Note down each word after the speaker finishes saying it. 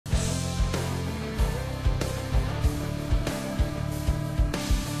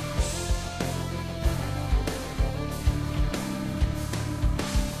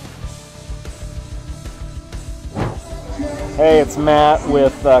Hey, it's Matt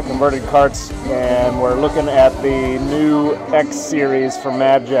with Converted Carts, and we're looking at the new X Series from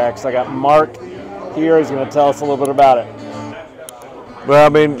MadJax. I got Mark here. He's going to tell us a little bit about it. Well, I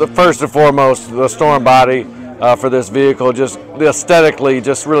mean, first and foremost, the storm body for this vehicle, just aesthetically,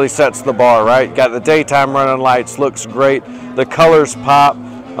 just really sets the bar, right? Got the daytime running lights, looks great. The colors pop.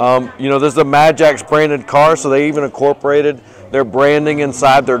 You know, this is a MadJax branded car, so they even incorporated their branding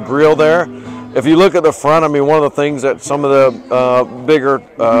inside their grille there. If you look at the front, I mean, one of the things that some of the bigger,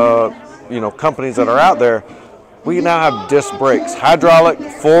 you know, companies that are out there, we now have disc brakes, hydraulic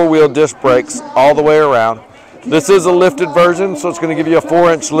four-wheel disc brakes all the way around. This is a lifted version, so it's going to give you a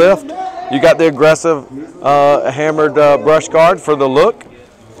 4-inch lift. You got the aggressive hammered brush guard for the look.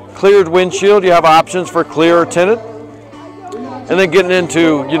 Cleared windshield, you have options for clear or tinted. And then getting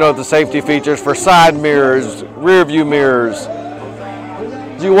into, you know, the safety features for side mirrors, rear view mirrors.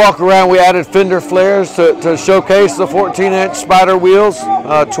 As you walk around, we added fender flares to showcase the 14-inch Spider wheels,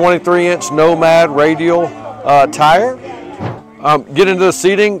 23-inch Nomad radial tire. Get into the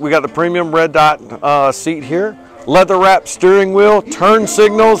seating, we got the premium red dot seat here. Leather wrapped steering wheel, turn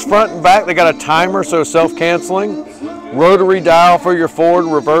signals front and back. They got a timer, so self-canceling. Rotary dial for your forward,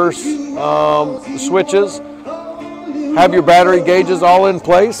 reverse switches. Have your battery gauges all in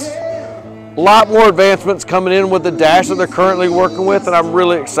place. A lot more advancements coming in with the dash that they're currently working with, and I'm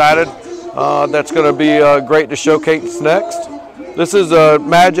really excited. That's going to be great to showcase next. This is a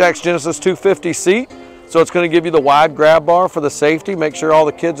MadJax Genesis 250 seat, so it's going to give you the wide grab bar for the safety, make sure all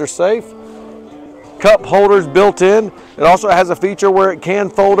the kids are safe. Cup holders built in. It also has a feature where it can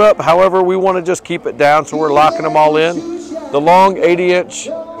fold up. However, we want to just keep it down, so we're locking them all in. The long 80-inch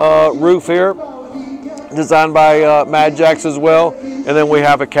roof here, designed by MadJax as well. And then we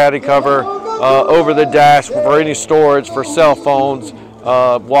have a caddy cover over the dash for any storage for cell phones,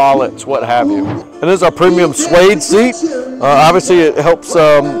 wallets, what have you. And this is our premium suede seat. Obviously it helps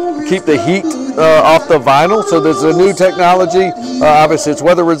keep the heat off the vinyl, so there's a new technology. Obviously it's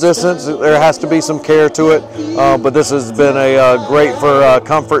weather resistant, so there has to be some care to it, but this has been great for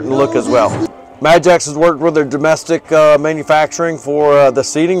comfort and look as well. MadJax has worked with their domestic manufacturing for the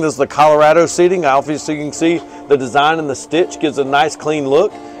seating. This is the Colorado seating. Obviously you can see the design and the stitch gives a nice clean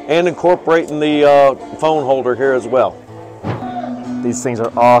look, and incorporating the phone holder here as well. These things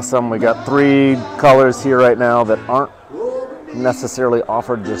are awesome. We got 3 colors here right now that aren't necessarily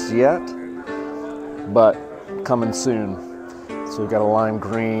offered just yet, but coming soon. So we've got a lime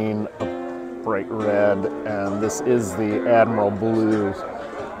green, a bright red, and this is the Admiral Blue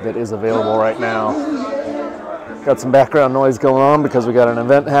that is available right now. Got some background noise going on because we got an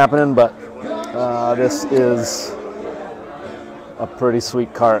event happening, but this is a pretty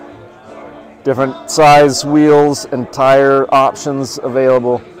sweet cart. Different size wheels and tire options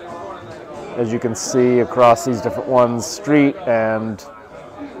available, as you can see across these different ones, street and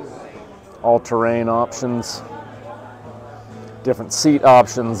all-terrain options. Different seat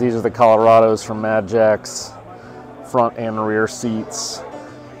options. These are the Colorados from MadJax, front and rear seats.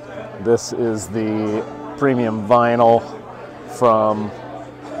 This is the premium vinyl from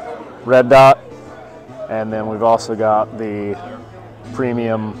Red Dot, and then we've also got the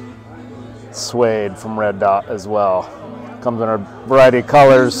premium suede from Red Dot as well. Comes in a variety of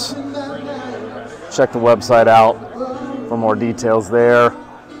colors. Check the website out for more details there,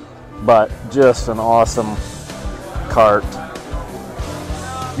 but just an awesome cart.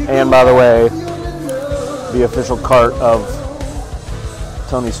 And by the way, the official cart of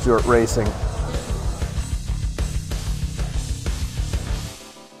Tony Stewart Racing.